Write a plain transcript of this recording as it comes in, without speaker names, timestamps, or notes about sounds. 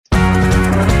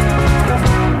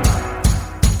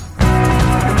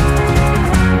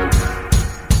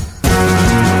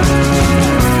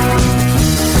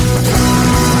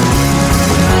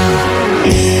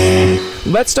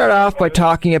let's start off by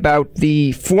talking about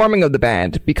the forming of the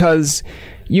band, because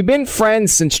you've been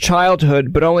friends since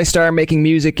childhood, but only started making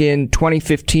music in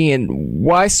 2015.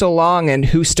 Why so long, and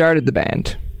who started the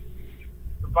band?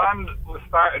 The band was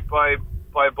started by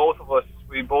both of us.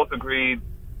 We both agreed.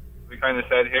 We kind of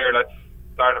said, here, let's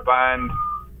start a band.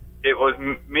 It was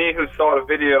me who saw the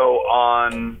video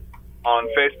on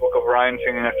Facebook of Ryan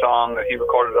singing a song that he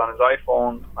recorded on his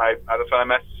iPhone. I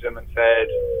messaged him and said,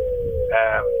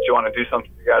 do you want to do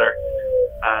something together?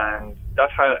 And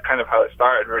that's kind of how it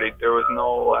started, really. There was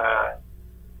no...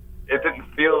 it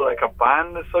didn't feel like a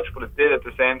band as such, but it did at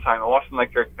the same time. It wasn't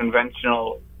like your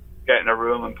conventional get in a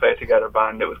room and play together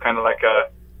band. It was kind of like a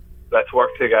let's work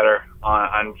together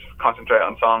and concentrate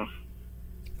on songs.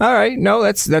 All right, no,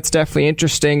 that's definitely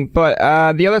interesting. But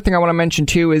the other thing I want to mention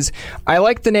too is I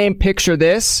like the name Picture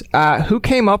This. Who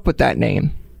came up with that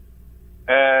name?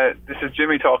 This is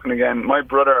Jimmy talking again. My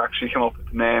brother actually came up with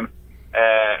the name,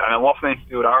 and it wasn't anything to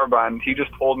do with our band. He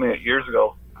just told me it years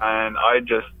ago, and I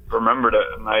just remembered it,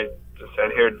 and I just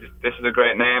said, here, this is a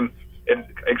great name. It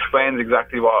explains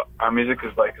exactly what our music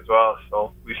is like as well,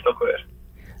 so we stuck with it.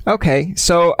 Okay,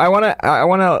 so I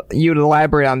want you to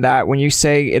elaborate on that. When you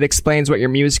say it explains what your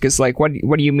music is like, what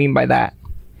do you mean by that?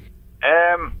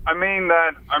 I mean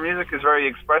that our music is very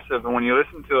expressive, and when you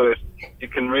listen to it, you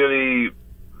can really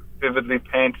vividly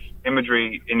paint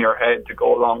imagery in your head to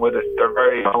go along with it. They're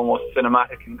very almost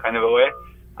cinematic in kind of a way,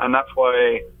 and that's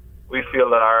why we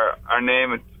feel that our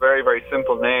name, it's a very, very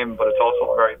simple name, but it's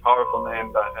also a very powerful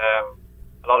name that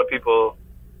a lot of people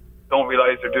don't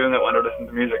realize they're doing it when they're listening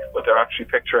to music, but they're actually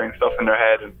picturing stuff in their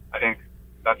head, and I think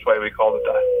that's why we called it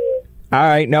that. All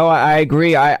right, no, I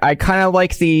agree. I kind of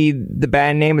like the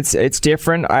band name. It's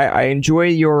different. I enjoy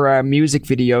your music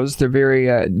videos. They're very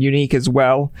unique as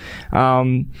well.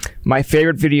 My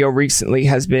favorite video recently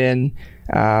has been,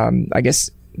 I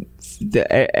guess,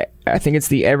 I think it's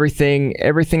the Everything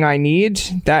I Need.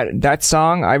 That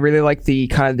song. I really like the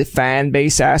kind of the fan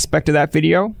base aspect of that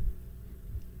video.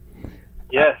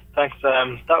 Yeah, thanks.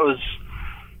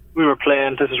 We were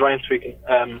playing, this is Ryan speaking,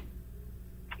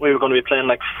 we were going to be playing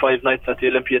like 5 nights at the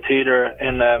Olympia Theatre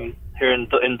here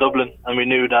in Dublin, and we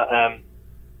knew that there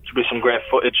would be some great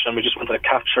footage, and we just wanted to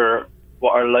capture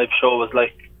what our live show was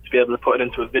like to be able to put it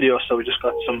into a video, so we just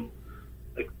got one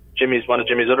of Jimmy's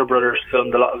other brothers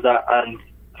filmed a lot of that, and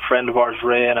a friend of ours,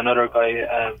 Ray, and another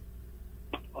guy,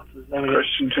 what's his name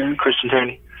again? Christian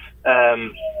Tierney.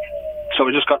 So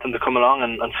we just got them to come along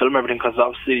and film everything, because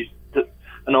obviously,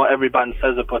 I know every band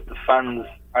says it, but the fans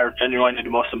are genuinely the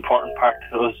most important part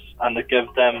to us, and it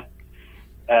gives them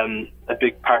a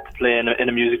big part to play in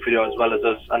a music video as well as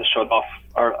us, and showed off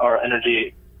our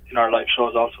energy in our live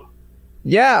shows also.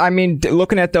 Yeah, I mean,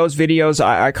 looking at those videos,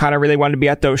 I kind of really wanted to be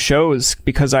at those shows,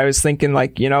 because I was thinking,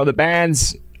 like, you know, the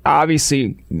band's obviously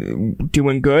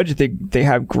doing good. They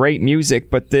have great music,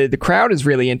 but the crowd is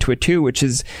really into it too, which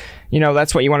is, you know,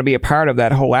 that's what you want to be a part of,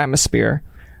 that whole atmosphere.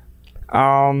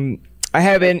 I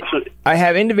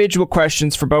have individual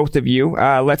questions for both of you.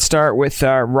 Let's start with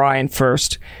Ryan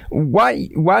first.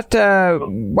 What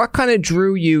kind of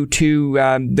drew you to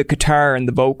the guitar and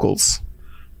the vocals?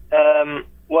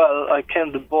 Well, I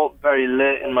came to both very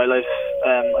late in my life,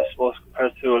 I suppose,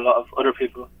 compared to a lot of other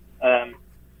people.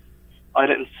 I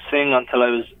didn't sing until I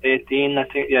was 18, I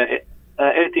think. Yeah,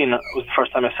 18 was the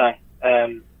first time I sang,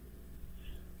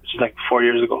 which is like 4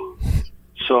 years ago.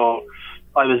 So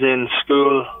I was in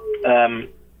school, and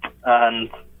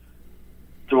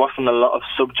there wasn't a lot of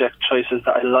subject choices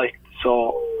that I liked,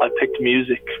 so I picked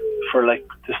music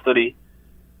to study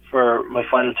for my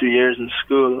final 2 years in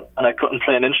school, and I couldn't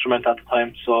play an instrument at the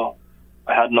time, so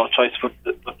I had no choice but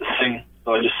to sing.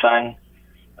 So I just sang,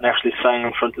 and actually sang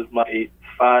in front of my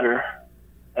father,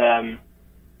 in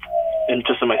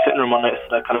my sitting room one night. I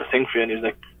said, I kind of sing for you, and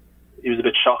he was a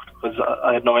bit shocked, because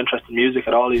I had no interest in music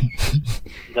at all.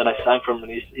 Then I sang for him,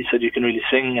 and he said, you can really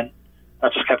sing, and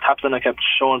that just kept happening. I kept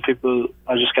showing people,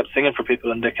 I just kept singing for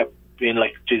people, and they kept being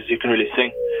like, Jesus, you can really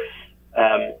sing.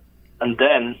 And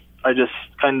then I was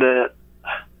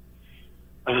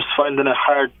finding it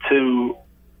hard to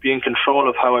be in control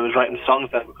of how I was writing songs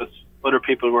then, because other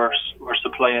people were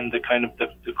supplying the kind of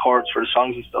the chords for the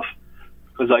songs and stuff,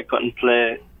 because I couldn't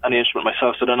play any instrument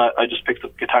myself. So then I just picked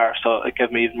up guitar, so it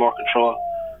gave me even more control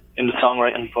in the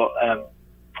songwriting. But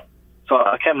so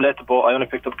I came late to both. I only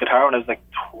picked up guitar when I was like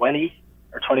 20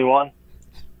 or 21.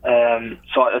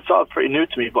 So it's all pretty new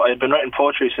to me, but I had been writing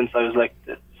poetry since I was like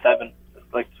 7,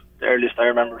 like the earliest I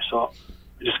remember. So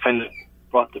I just kind of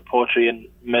brought the poetry and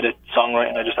made it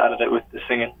songwriting. I just added it with the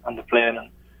singing and the playing, and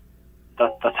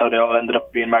that's how they all ended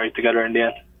up being married together in the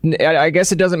end. I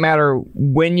guess it doesn't matter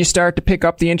when you start to pick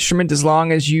up the instrument as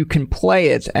long as you can play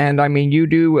it. And I mean, you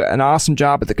do an awesome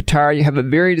job at the guitar. You have a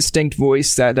very distinct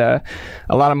voice that a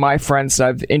lot of my friends that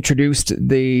I've introduced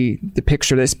the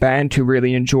Picture This band to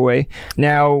really enjoy.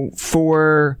 Now,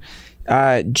 for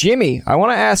Jimmy, I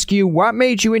want to ask you, what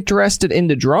made you interested in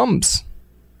the drums?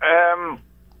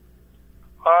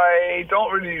 I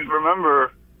don't really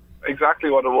remember exactly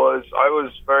what it was. I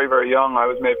was very, very young. I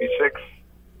was maybe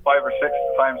 5 or 6 at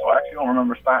the time, so I actually don't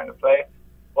remember starting to play.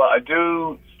 But I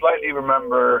do slightly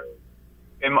remember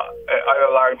I have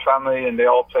a large family and they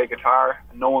all play guitar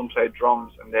and no one played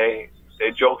drums, and they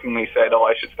jokingly said, "Oh,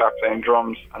 I should start playing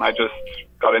drums," and I just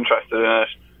got interested in it.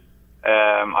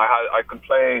 I could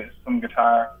play some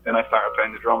guitar, then I started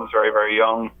playing the drums very, very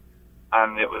young,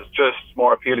 and it was just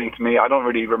more appealing to me. I don't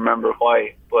really remember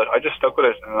why, but I just stuck with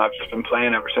it, and I've just been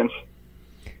playing ever since.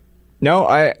 No,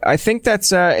 I think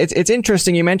that's it's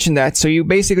interesting you mentioned that. So you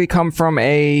basically come from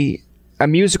a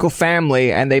musical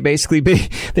family, and they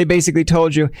basically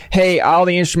told you, "Hey, all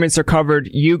the instruments are covered.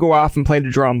 You go off and play the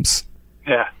drums."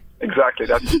 Yeah, exactly.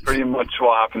 That's pretty much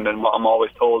what happened, and what I'm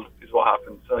always told is what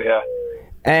happened. So yeah.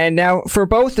 And now, for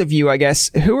both of you, I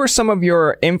guess, who are some of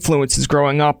your influences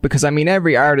growing up? Because, I mean,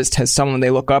 every artist has someone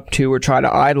they look up to or try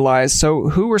to idolize. So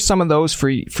who were some of those for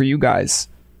you guys?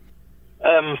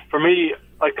 For me,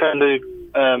 I kind of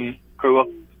grew up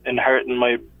inheriting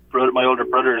my older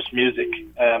brother's music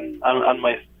and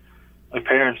my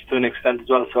parents to an extent as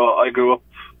well. So I grew up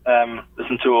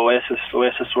listening to Oasis.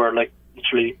 Oasis were like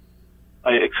literally,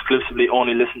 I exclusively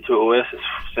only listened to Oasis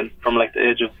from like the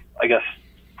age of, I guess,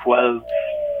 12,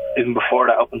 even before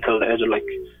that, up until the age of like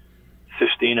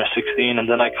 15 or 16, and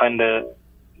then I kind of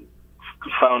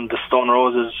found the Stone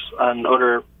Roses and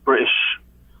other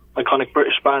iconic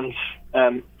British bands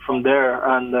from there,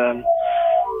 and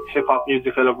hip hop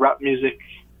music. I love rap music.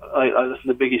 I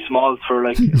listened to Biggie Smalls for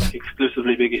like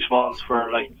exclusively Biggie Smalls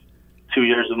for like 2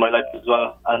 years of my life as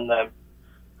well, and it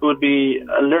would be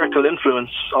a lyrical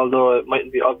influence, although it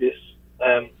mightn't be obvious.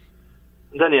 And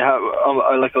then you have,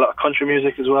 I like a lot of country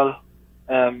music as well,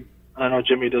 and I know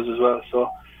Jimmy does as well. So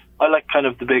I like kind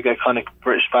of the big iconic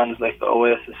British bands like the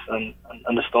Oasis and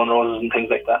the Stone Roses and things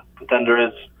like that. But then there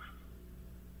is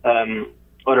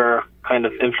other kind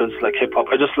of influence like hip hop.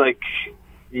 I just like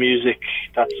music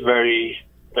that's very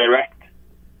direct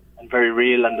and very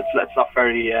real, and it's not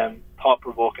very thought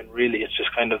provoking. Really, it's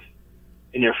just kind of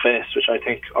in your face, which I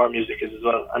think our music is as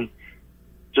well. And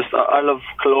just I love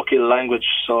colloquial language,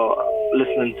 so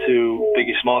listening to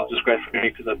Biggie Smalls is great for me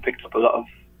because I picked up a lot of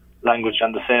language,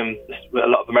 and the same with a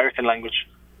lot of American language,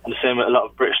 and the same with a lot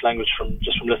of British language from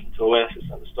listening to Oasis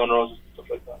and the Stone Roses and stuff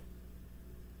like that.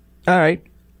 All right,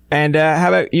 and how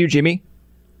about you, Jimmy?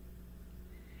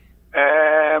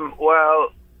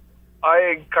 Well,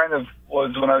 I kind of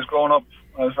was, when I was growing up,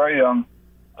 when I was very young,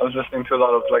 I was listening to a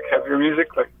lot of like heavier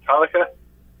music, like Metallica.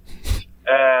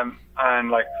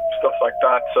 And like stuff like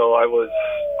that. So I was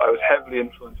heavily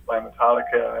influenced by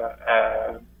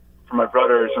Metallica from my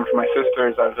brothers, and from my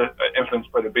sisters I was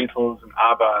influenced by the Beatles and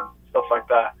ABBA and stuff like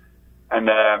that. And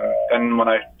then when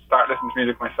I started listening to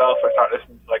music myself, I started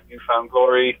listening to like New Found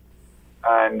Glory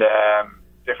and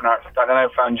different artists like that. Then I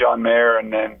found John Mayer,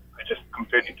 and then I just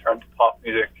completely turned to pop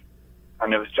music,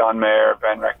 and it was John Mayer,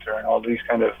 Ben Rector, and all these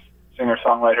kind of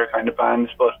singer-songwriter kind of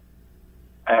bands, but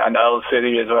and Owl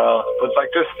City as well. But it's like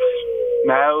just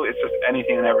now it's just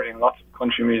anything and everything. Lots of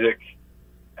country music,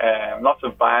 lots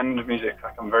of band music.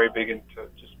 Like I'm very big into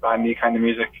just bandy kind of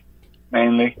music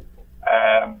mainly.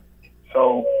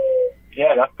 So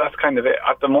yeah, that's kind of it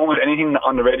at the moment. Anything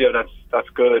on the radio that's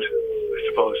good, I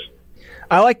suppose.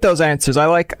 I like those answers.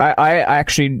 I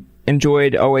actually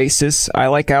enjoyed Oasis. I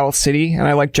like Owl City, and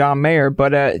I like John Mayer.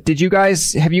 But have you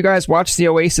guys watched the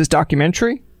Oasis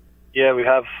documentary? Yeah, we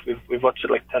have. We've watched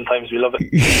it like 10 times. We love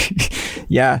it.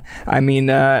 Yeah, I mean,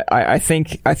 I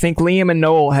think Liam and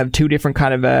Noel have two different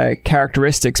kind of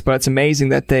characteristics, but it's amazing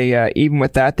that they, even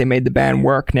with that, they made the band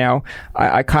work. Now,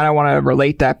 I kind of want to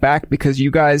relate that back because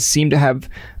you guys seem to have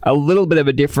a little bit of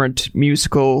a different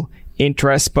musical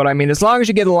interest, but I mean, as long as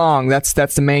you get along, that's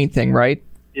the main thing, right?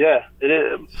 Yeah, it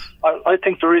is. I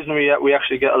think the reason we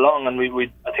actually get along, and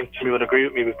I think Jimmy would agree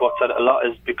with me, we've both said it a lot,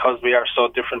 is because we are so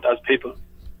different as people.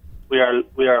 We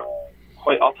are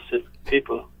quite opposite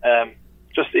people.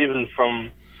 Just even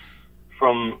from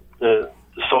the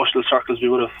social circles we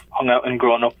would have hung out in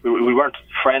growing up, we weren't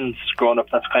friends growing up.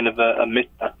 That's kind of a myth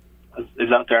that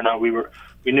is out there now. We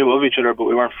knew of each other, but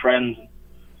we weren't friends.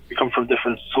 We come from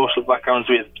different social backgrounds.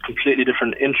 We had completely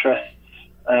different interests.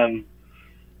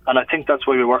 And I think that's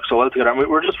why we work so well together. And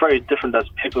we're just very different as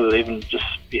people, even just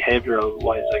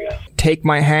behavioral-wise, I guess. Take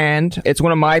My Hand. It's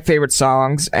one of my favorite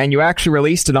songs, and you actually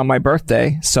released it on my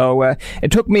birthday. So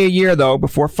it took me a year, though,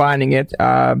 before finding it.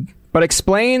 But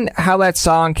explain how that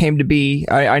song came to be.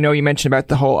 I know you mentioned about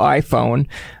the whole iPhone,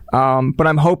 but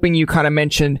I'm hoping you kind of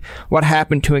mentioned what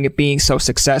happened to it being so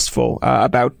successful,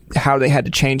 about how they had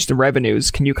to change the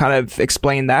revenues. Can you kind of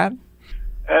explain that?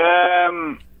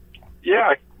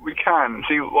 Yeah, we can.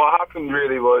 See, what happened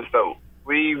really was that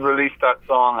we released that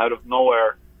song out of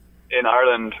nowhere in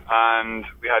Ireland, and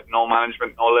we had no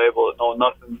management, no label, no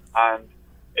nothing, and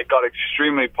it got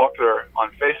extremely popular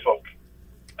on Facebook,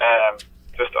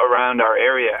 just around our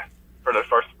area for the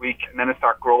first week, and then it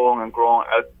started growing and growing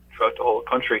out throughout the whole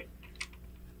country.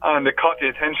 And it caught the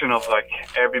attention of like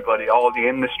everybody, all the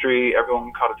industry,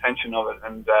 everyone caught attention of it,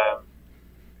 and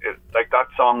that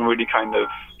song really kind of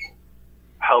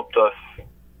helped us.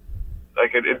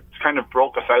 Like it kind of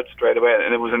broke us out straight away,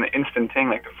 and it was an instant thing.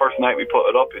 Like the first night we put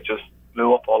it up, it just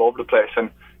blew up all over the place, and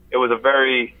it was a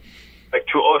very, like,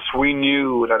 to us, we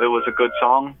knew that it was a good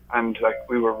song, and like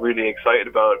we were really excited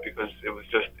about it because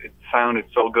it sounded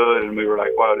so good, and we were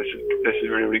like, wow, this is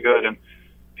really, really good, and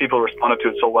people responded to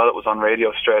it so well. It was on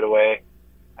radio straight away,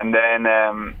 and then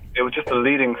it was just a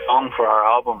leading song for our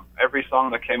album. Every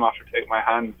song that came after Take My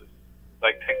Hand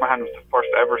was Take My Hand was the first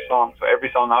ever song, so every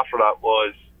song after that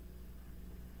was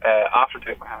after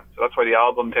Take My Hand. So that's why the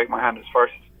album Take My Hand is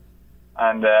first,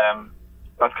 and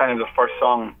that's kind of the first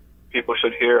song people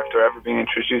should hear if they're ever being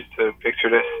introduced to Picture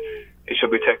This. It should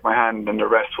be Take My Hand, and the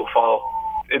rest will follow.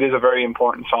 It is a very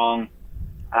important song,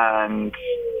 and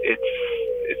it's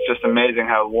just amazing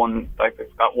how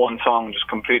that one song just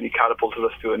completely catapulted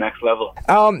us to a next level.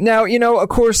 Now, of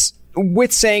course,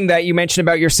 with saying that, you mentioned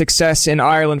about your success in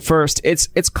Ireland first. It's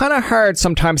kind of hard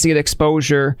sometimes to get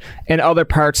exposure in other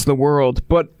parts of the world,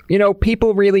 but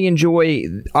people really enjoy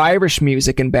Irish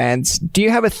music and bands. Do you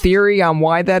have a theory on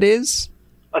why that is?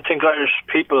 I think Irish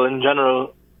people in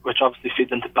general, which obviously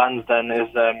feeds into bands then,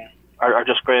 are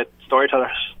just great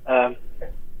storytellers.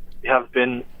 They have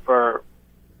been for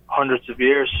hundreds of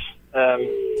years, and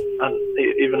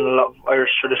even a lot of Irish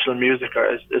traditional music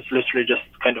is literally just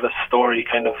kind of a story,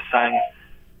 kind of sang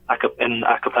in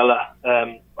a cappella.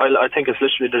 I think it's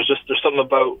literally there's something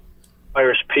about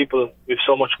Irish people. We've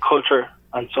so much culture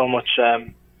and so much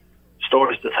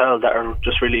stories to tell that are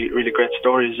just really, really great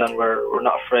stories, and we're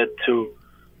not afraid to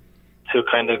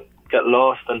kind of get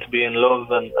lost and to be in love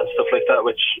and stuff like that,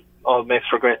 which all makes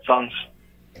for great songs.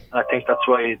 And I think that's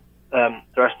why the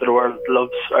rest of the world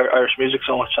loves Irish music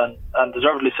so much, and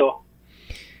deservedly so.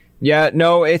 Yeah,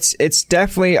 no, it's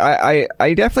definitely, I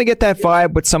definitely get that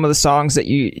vibe with some of the songs that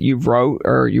you wrote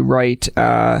or you write.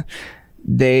 For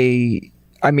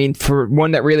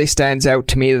one that really stands out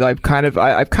to me that I've kind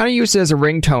of used it as a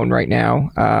ringtone right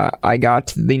now. I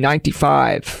got the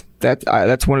 95.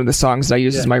 That's one of the songs that I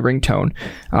use as my ringtone.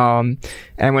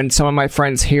 And when some of my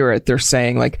friends hear it, they're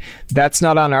saying like, "That's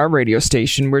not on our radio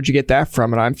station. Where'd you get that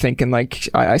from?" And I'm thinking like,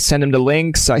 I send them the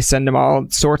links, I send them all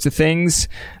sorts of things,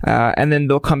 and then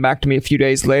they'll come back to me a few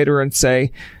days later and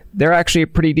say, "They're actually a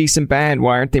pretty decent band.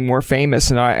 Why aren't they more famous?"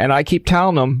 And I keep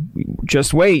telling them,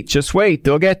 just wait,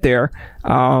 they'll get there.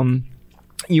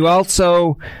 You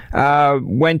also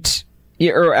went.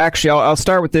 Yeah, or actually, I'll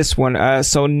start with this one.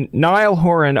 So Niall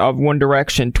Horan of One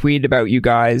Direction tweeted about you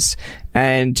guys,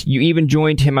 and you even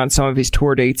joined him on some of his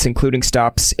tour dates, including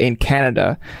stops in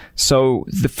Canada. So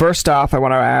the first off I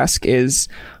want to ask is,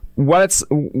 what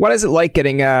is it like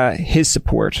getting his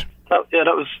support? That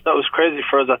was crazy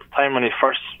for us at the time when we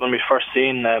first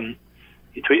seen.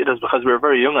 He tweeted us because we were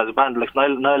very young as a band. Like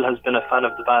Niall has been a fan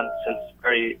of the band since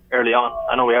very early on.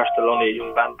 I know we are still only a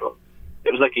young band, but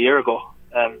it was like a year ago.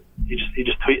 He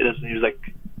just tweeted us, and he was like,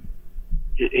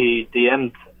 he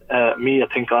DM'd me, I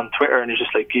think, on Twitter, and he's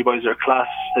just like, "You boys are class."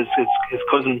 His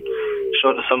cousin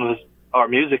showed us some of our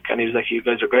music, and he was like, "You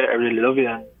guys are great. I really love you."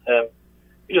 And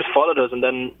he just followed us, and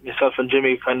then myself and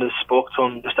Jimmy kind of spoke to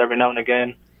him just every now and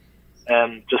again,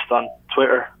 just on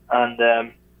Twitter, and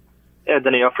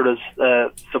then he offered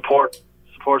us support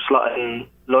slot in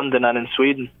London and in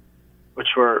Sweden,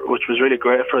 which was really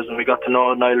great for us, and we got to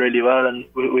know Niall really well, and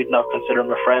we'd now consider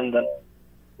him a friend, and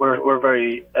we're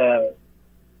very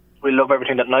we love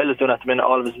everything that Niall is doing at the minute,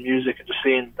 all of his music, and just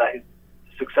seeing that the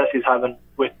success he's having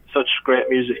with such great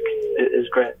music is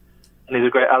great, and he's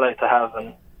a great ally to have,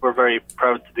 and we're very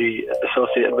proud to be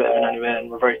associated with him in any way,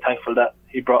 and we're very thankful that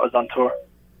he brought us on tour,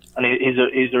 and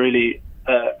he's a really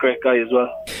great guy as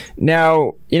well.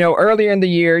 Now, earlier in the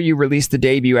year, you released the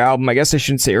debut album. I guess I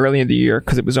shouldn't say early in the year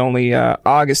because it was only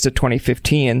August of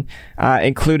 2015,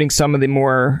 including some of the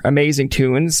more amazing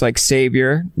tunes like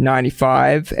Savior,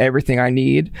 95, Everything I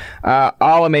Need.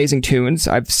 All amazing tunes.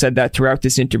 I've said that throughout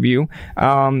this interview.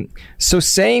 So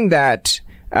saying that,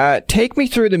 take me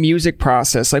through the music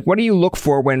process. Like, what do you look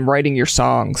for when writing your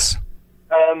songs?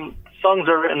 Songs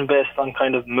are written based on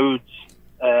kind of moods.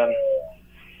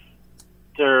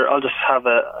 I'll just have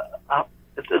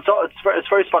it's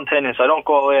very spontaneous. I don't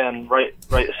go away and write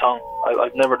a song.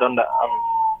 I've never done that.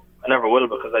 I never will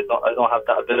because I don't have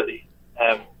that ability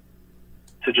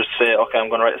to just say, okay, I'm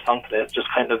going to write a song today. It's just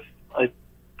kind of, I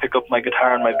pick up my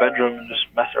guitar in my bedroom and just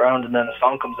mess around, and then a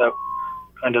song comes out,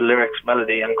 kind of lyrics,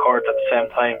 melody, and chords at the same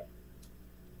time.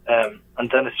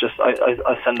 And then it's just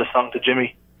I send the song to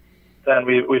Jimmy. Then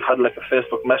we've had like a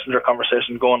Facebook Messenger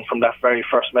conversation going from that very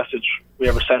first message we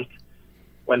ever sent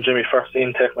when Jimmy first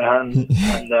seen Take My Hand.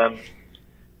 And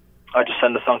I just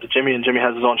send the song to Jimmy, and Jimmy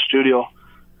has his own studio,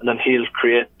 and then he'll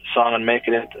create the song and make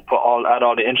it into, add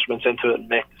all the instruments into it and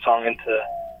make the song into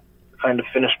the kind of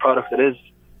finished product it is.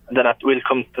 And then we'll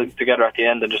come together at the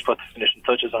end and just put the finishing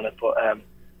touches on it. But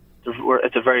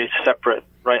it's a very separate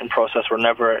writing process. We're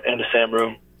never in the same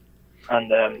room. And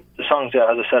the songs, as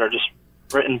I said, are just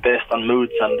written based on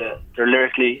moods, and they're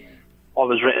lyrically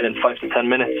always written in 5 to 10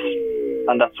 minutes,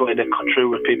 and that's why they cut through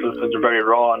with people, because they're very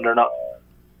raw and they're not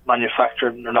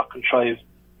manufactured and they're not contrived,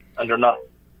 and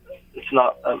it's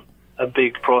not a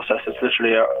big process. It's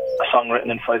literally a song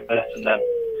written in 5 minutes and then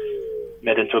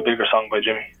made into a bigger song by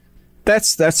Jimmy.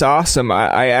 That's awesome.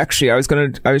 I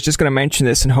was just gonna mention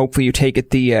this, and hopefully you take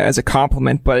it as a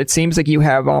compliment. But it seems like you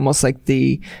have almost like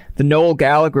the Noel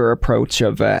Gallagher approach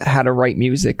of how to write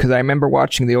music. Because I remember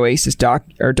watching the Oasis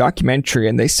documentary,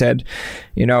 and they said,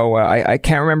 I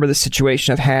can't remember the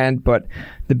situation at hand, but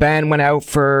the band went out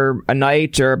for a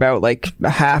night or about like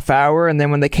a half hour, and then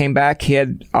when they came back, he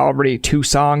had already 2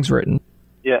 songs written.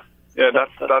 Yeah,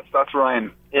 that's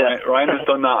Ryan. Yeah, Ryan has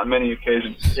done that on many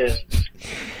occasions. Yeah.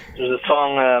 There's a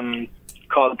song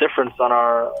called Difference on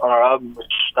our album,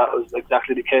 which that was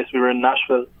exactly the case. We were in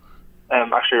Nashville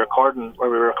actually recording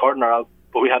our album,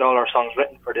 but we had all our songs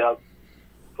written for the album.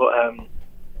 But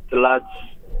the lads,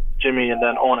 Jimmy and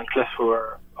then Owen and Cliff, who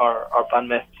were our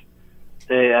bandmates,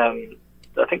 they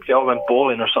I think they all went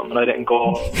bowling or something. I didn't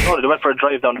go. No, they went for a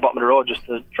drive down the bottom of the road just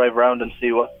to drive around and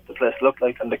see what the place looked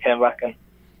like, and they came back, and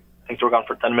I think they were gone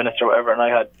for 10 minutes or whatever, and I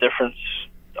had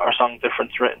our song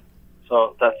Difference written.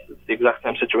 So that's the exact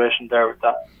same situation there with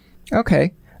that.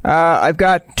 Okay. I've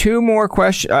got 2 more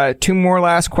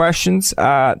last questions.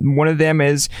 One of them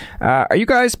is, are you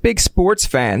guys big sports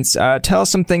fans? Tell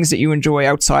us some things that you enjoy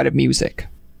outside of music.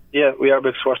 Yeah, we are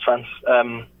big sports fans.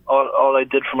 All I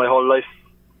did for my whole life,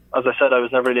 as I said, I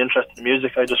was never really interested in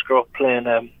music. I just grew up playing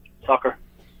soccer.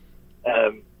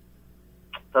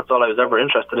 That's all I was ever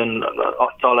interested in.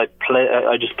 That's all I play.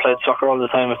 I just played soccer all the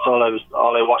time. It's all I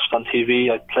watched on TV.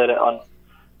 I played it on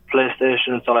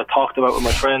PlayStation. It's all I talked about with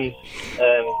my friends.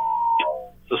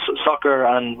 So soccer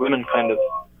and women kind of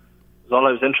was all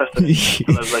I was interested in.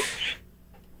 When I was like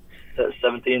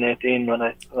 17, 18. When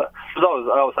I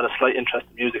always had a slight interest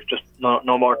in music, just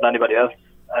no more than anybody else.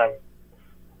 And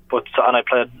I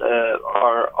played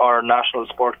our national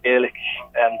sport, Gaelic,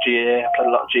 GAA. I played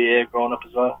a lot of GAA growing up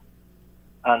as well.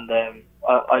 And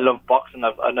I love boxing.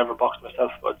 I've never boxed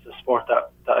myself, but it's a sport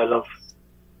that I love.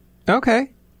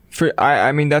 Okay,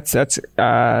 I mean that's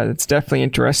definitely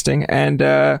interesting. And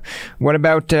what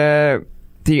about the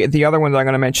other one that I'm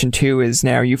going to mention too? Is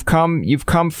now you've come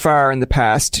far in the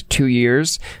past 2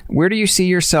 years. Where do you see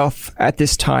yourself at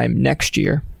this time next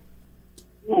year?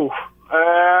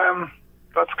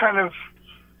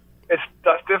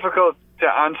 That's difficult to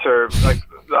answer. Like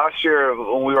last year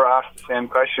when we were asked the same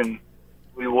question,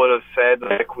 we would have said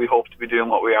like we hope to be doing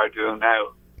what we are doing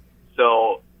now.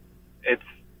 So it's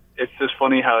just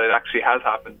funny how it actually has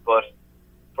happened. But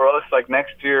for us, like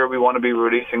next year, we want to be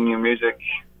releasing new music.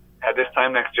 At this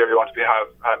time next year, we want to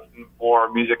have more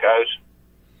music out.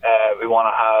 We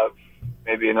want to have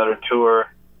maybe another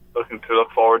tour to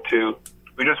look forward to.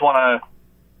 We just want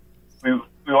to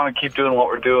we want to keep doing what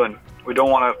we're doing. We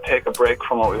don't want to take a break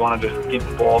from it. We want to just keep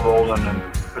the ball rolling, and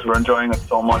because we're enjoying it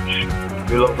so much.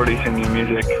 We love releasing new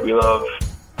music. We love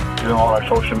doing all our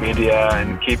social media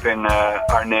and keeping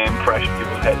our name fresh in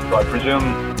people's heads. So I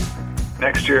presume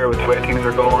next year, with the way things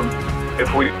are going,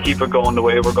 if we keep it going the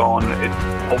way we're going,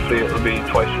 hopefully it'll be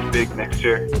twice as big next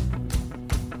year.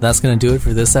 That's going to do it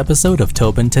for this episode of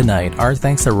Tobin Tonight. Our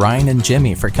thanks to Ryan and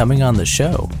Jimmy for coming on the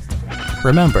show.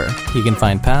 Remember, you can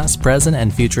find past, present,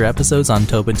 and future episodes on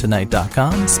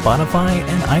TobinTonight.com, Spotify,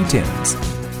 and iTunes.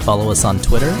 Follow us on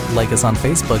Twitter, like us on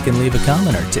Facebook, and leave a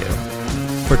comment or two.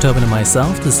 For Tobin and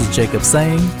myself, this is Jacob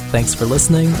saying thanks for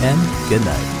listening and good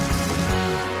night.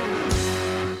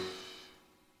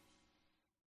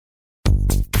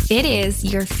 It is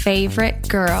your favorite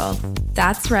girl.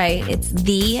 That's right, it's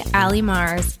the Allie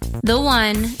Mars, the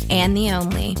one and the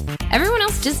only. Everyone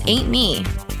else just ain't me.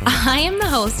 I am the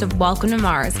host of Welcome to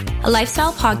Mars, a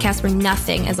lifestyle podcast where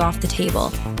nothing is off the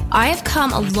table. I have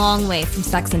come a long way from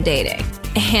sex and dating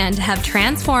and have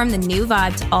transformed the new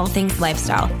vibe to all things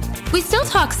lifestyle. We still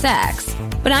talk sex,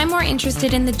 but I'm more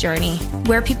interested in the journey,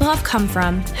 where people have come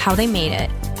from, how they made it,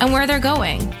 and where they're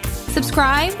going.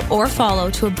 Subscribe or follow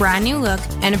to a brand new look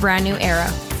and a brand new era.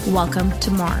 Welcome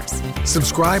to Mars.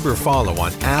 Subscribe or follow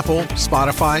on Apple,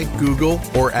 Spotify, Google,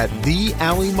 or at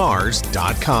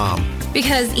thealliemars.com.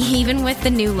 Because even with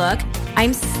the new look,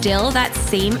 I'm still that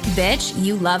same bitch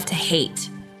you love to hate.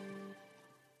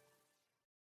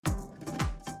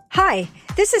 Hi,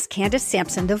 this is Candace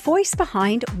Sampson, the voice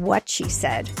behind What She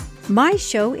Said. My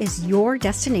show is your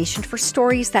destination for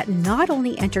stories that not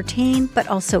only entertain, but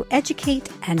also educate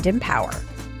and empower.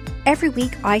 Every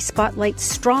week, I spotlight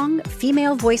strong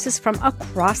female voices from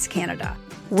across Canada,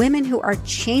 women who are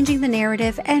changing the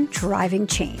narrative and driving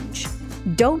change.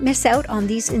 Don't miss out on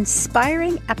these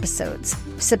inspiring episodes.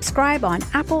 Subscribe on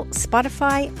Apple,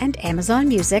 Spotify, and Amazon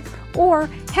Music, or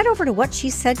head over to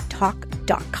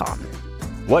whatshesaidtalk.com.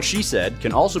 What She Said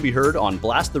can also be heard on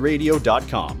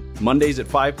blasttheradio.com, Mondays at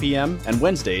 5 p.m. and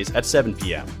Wednesdays at 7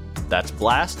 p.m. That's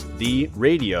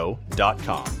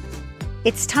blasttheradio.com.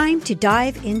 It's time to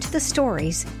dive into the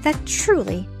stories that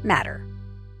truly matter.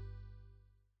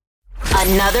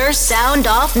 Another Sound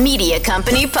Off Media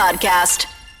Company podcast.